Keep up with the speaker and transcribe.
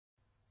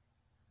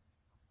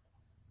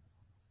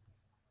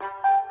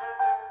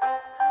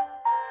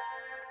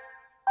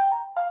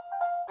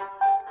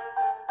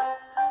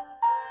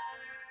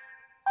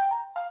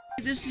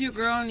This is your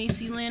girl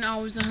Niecy Lynn,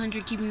 always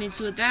 100, keeping it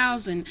to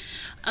 1,000.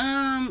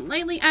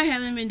 Lately I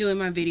haven't been doing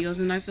my videos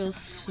and I feel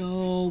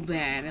so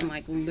bad, and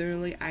like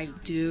literally I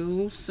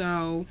do.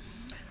 So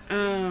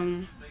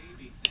I'm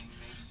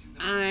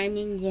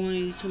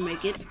going to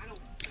make it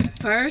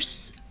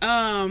first.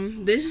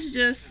 This is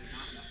just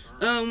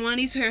one of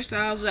these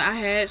hairstyles that I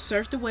had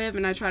surfed the web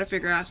and I try to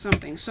figure out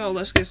something. So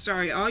let's get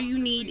started. All you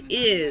need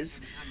is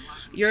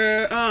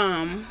your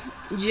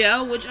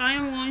gel, which I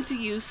am going to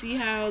use. See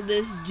how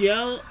this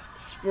gel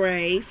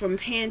spray from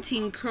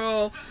Pantene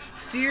Curl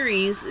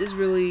series is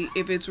really,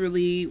 if it's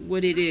really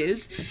what it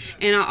is.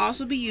 And I'll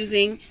also be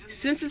using,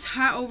 since it's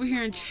hot over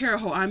here in Terre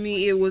Haute, I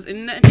mean it was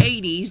in the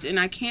 80s and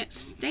I can't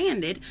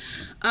stand it,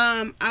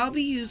 I'll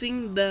be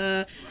using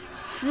the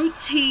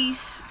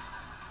Fructis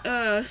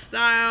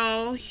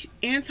style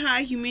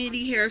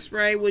anti-humidity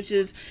hairspray, which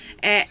is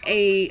at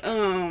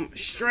a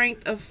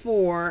strength of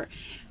 4.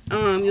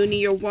 You'll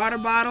need your water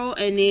bottle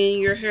and then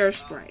your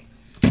hairspray.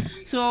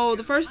 So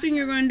the first thing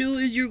you're going to do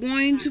is you're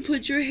going to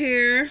put your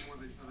hair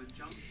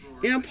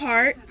in a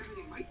part,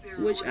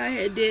 which I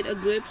had did a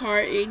good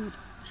part.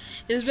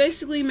 It's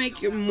basically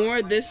make your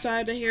more this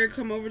side of the hair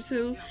come over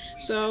to.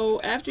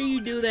 So after you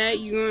do that,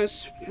 you're going to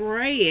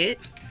spray it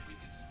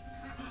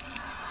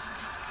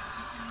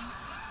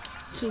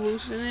to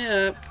loosen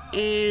it up.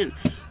 And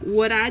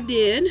what I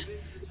did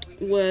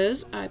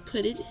was I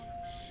put it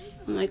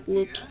in like a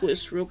little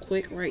twist real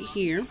quick right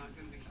here.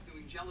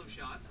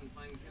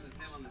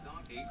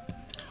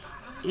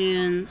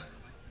 And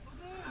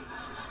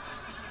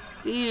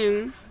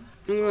then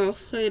I'm going to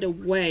put it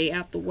away,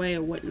 out the way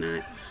or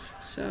whatnot.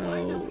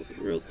 So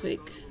real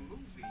quick,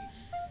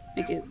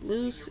 make it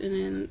loose and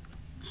then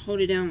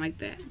hold it down like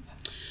that.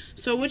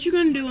 So what you're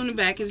going to do in the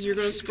back is you're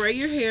going to spray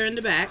your hair in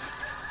the back.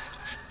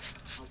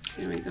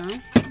 There we go.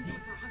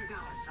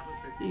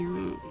 You're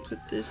going to put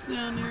this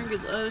down there and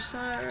get the other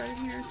side right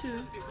here too.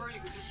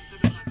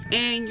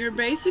 And you're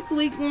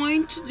basically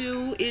going to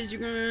do is I'm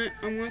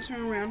going to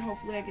turn around,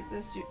 hopefully I get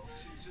this too.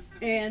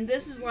 And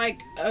this is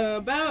like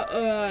about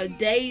a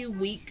day,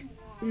 week,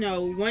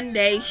 no, 1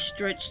 day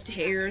stretched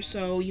hair.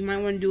 So you might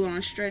want to do it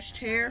on stretched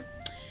hair.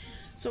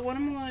 So what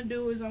I'm going to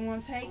do is I'm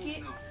going to take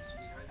it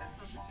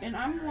and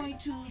I'm going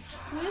to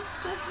twist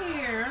the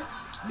hair,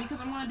 because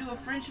I'm going to do a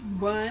French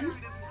bun.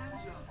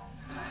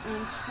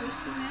 I'm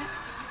twisting it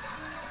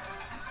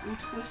and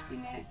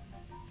twisting it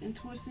and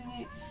twisting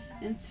it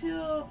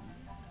until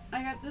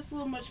I got this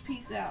little much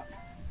piece out.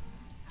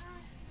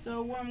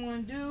 So what I'm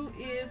going to do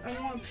is I'm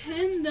going to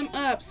pin them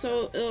up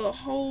so it'll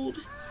hold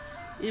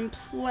in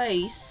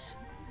place.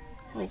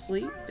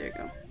 Hopefully. There you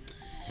go.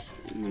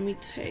 And let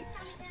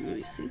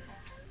me see.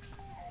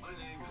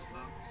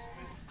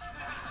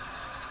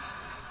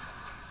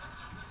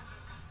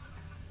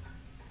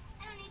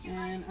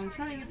 And I'm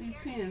trying to get these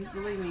pins,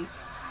 believe me.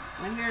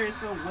 My hair is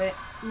so wet.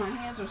 My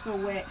hands are so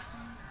wet.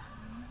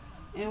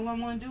 And what I'm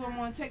going to do, I'm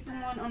going to take the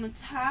one on the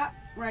top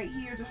right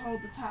here to hold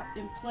the top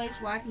in place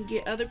while I can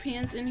get other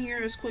pins in here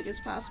as quick as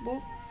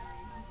possible.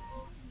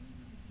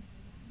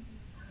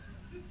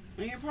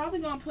 And you're probably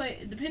going to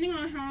put, depending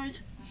on how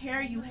much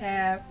hair you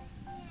have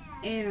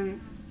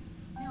and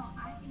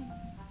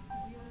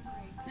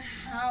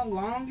how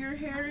long your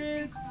hair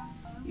is,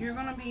 you're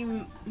going to be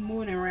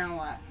moving around a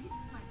lot.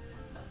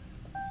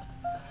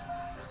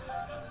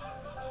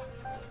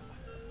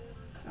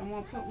 So I'm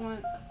going to put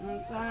one on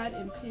the side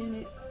and pin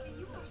it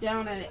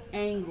down at an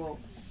angle.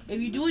 If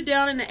you do it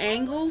down in the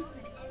angle,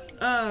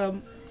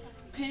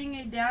 pinning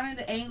it down at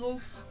the angle,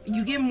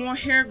 you get more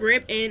hair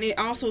grip and it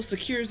also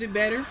secures it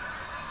better.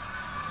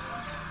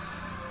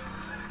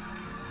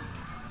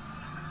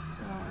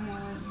 So I'm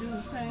going to do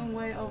the same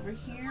way over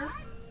here.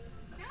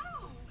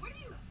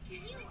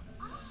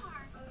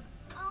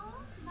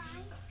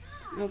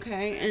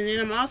 Okay, and then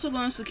I'm also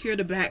going to secure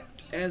the back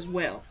as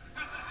well.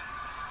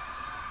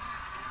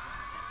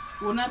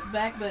 Well, not the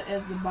back, but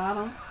as the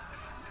bottom.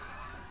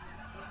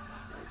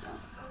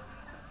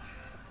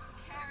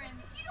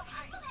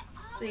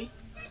 See?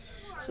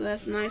 So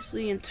that's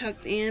nicely and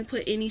tucked in.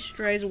 Put any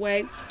strays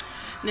away.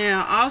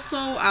 Now, also,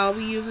 I'll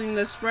be using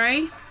the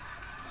spray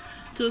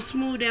to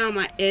smooth down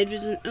my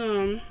edges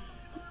and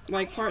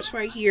like parts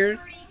right here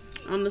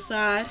on the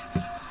side.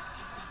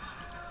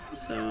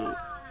 So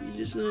you're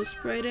just gonna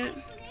spray that.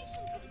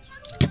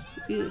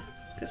 Yeah,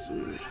 got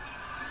some of it.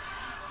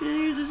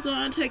 And you're just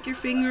gonna take your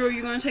finger, or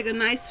you're gonna take a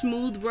nice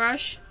smooth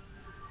brush.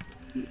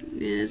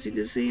 And as you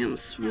can see, I'm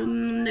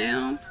smoothing them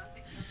down.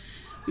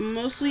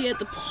 Mostly at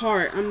the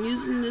part. I'm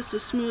using this to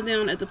smooth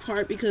down at the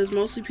part because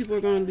mostly people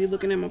are going to be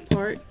looking at my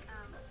part.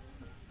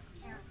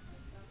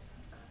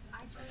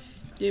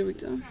 There we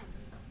go.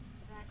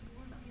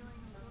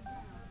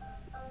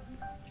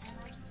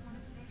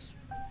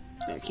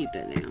 Gotta keep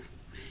that down.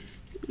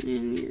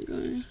 And you're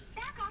going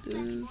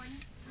to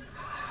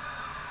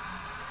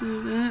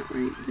do that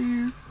right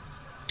there.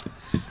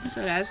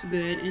 So that's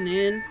good. And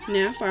then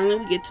now finally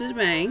we get to the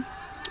bang.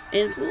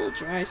 And it's a little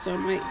dry, so I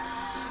might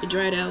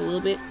dry it out a little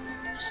bit.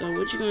 So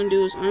what you're going to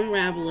do is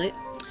unravel it,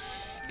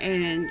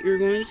 and you're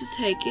going to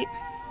take it,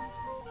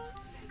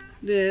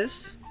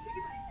 this,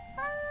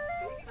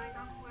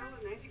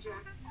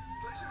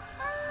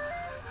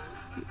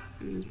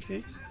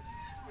 Okay.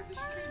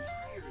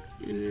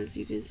 And as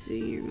you can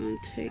see, you're going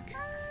to take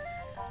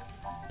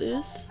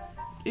this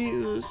and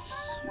you're going to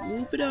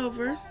swoop it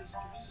over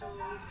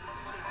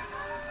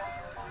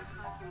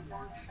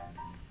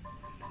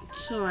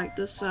to like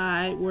the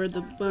side where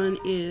the bun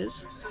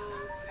is.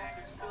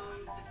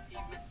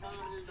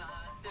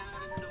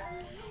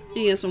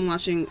 Yes, I'm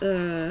watching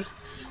Will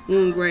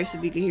and Grace,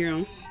 if you can hear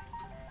them.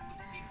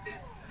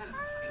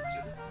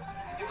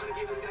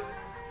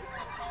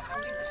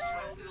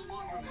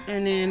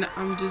 And then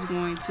I'm just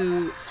going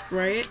to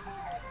spray it.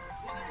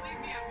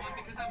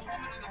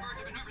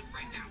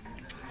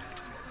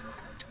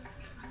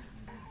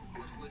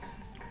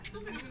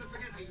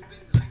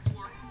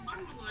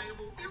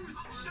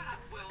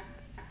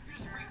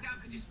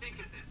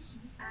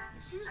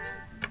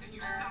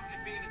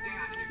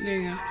 There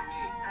you go.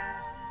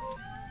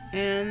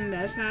 And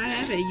that's how I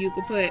have it. You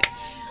could put,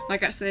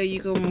 like I said, you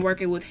can work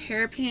it with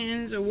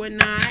hairpins or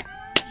whatnot.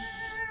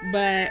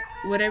 But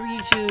whatever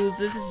you choose,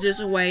 this is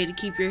just a way to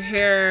keep your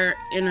hair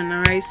in a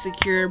nice,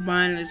 secure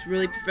bun. It's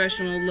really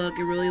professional look.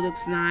 It really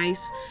looks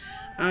nice.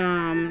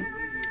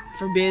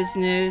 For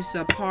business,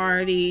 a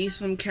party,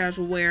 some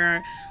casual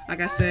wear.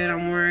 Like I said,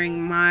 I'm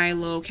wearing my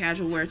little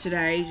casual wear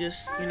today.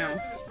 Just, you know.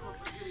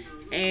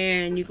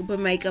 And you can put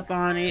makeup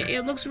on it.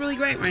 It looks really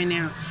great right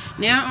now.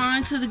 Now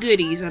on to the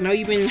goodies. I know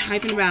you've been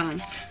hyping about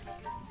them.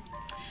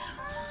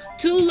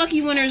 2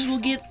 lucky winners will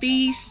get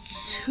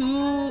these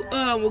two.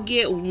 Will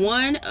get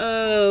one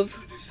of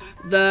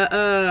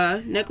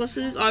the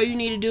necklaces. All you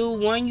need to do,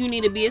 one, you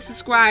need to be a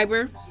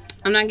subscriber.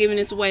 I'm not giving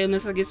this away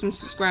unless I get some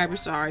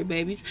subscribers. Sorry,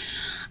 babies.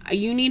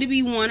 You need to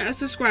be a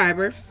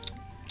subscriber.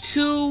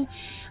 2,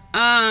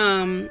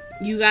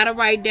 you gotta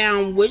write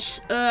down which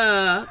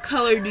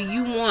color do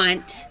you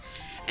want,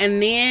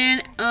 and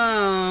then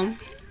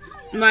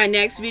my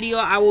next video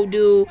I will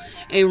do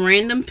a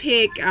random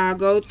pick. I'll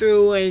go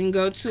through and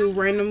go to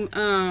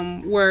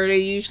random where they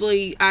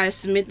usually I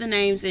submit the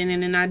names in,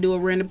 and then I do a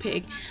random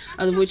pick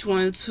of which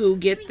one to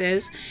get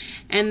this.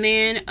 And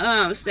then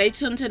stay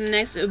tuned to the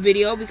next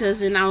video, because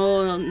then I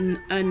will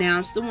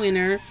announce the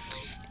winner.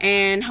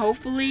 And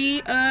hopefully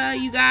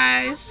you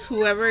guys,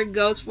 whoever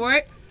goes for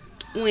it,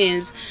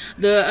 wins.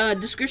 The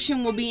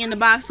description will be in the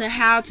box of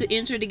how to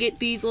enter to get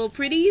these little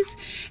pretties.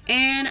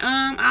 And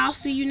I'll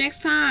see you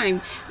next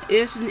time.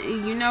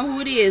 You know who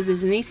it is.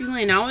 It's Niecy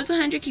Lynn. Always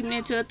 100, keeping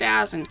it to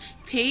 1,000.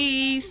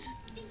 Peace.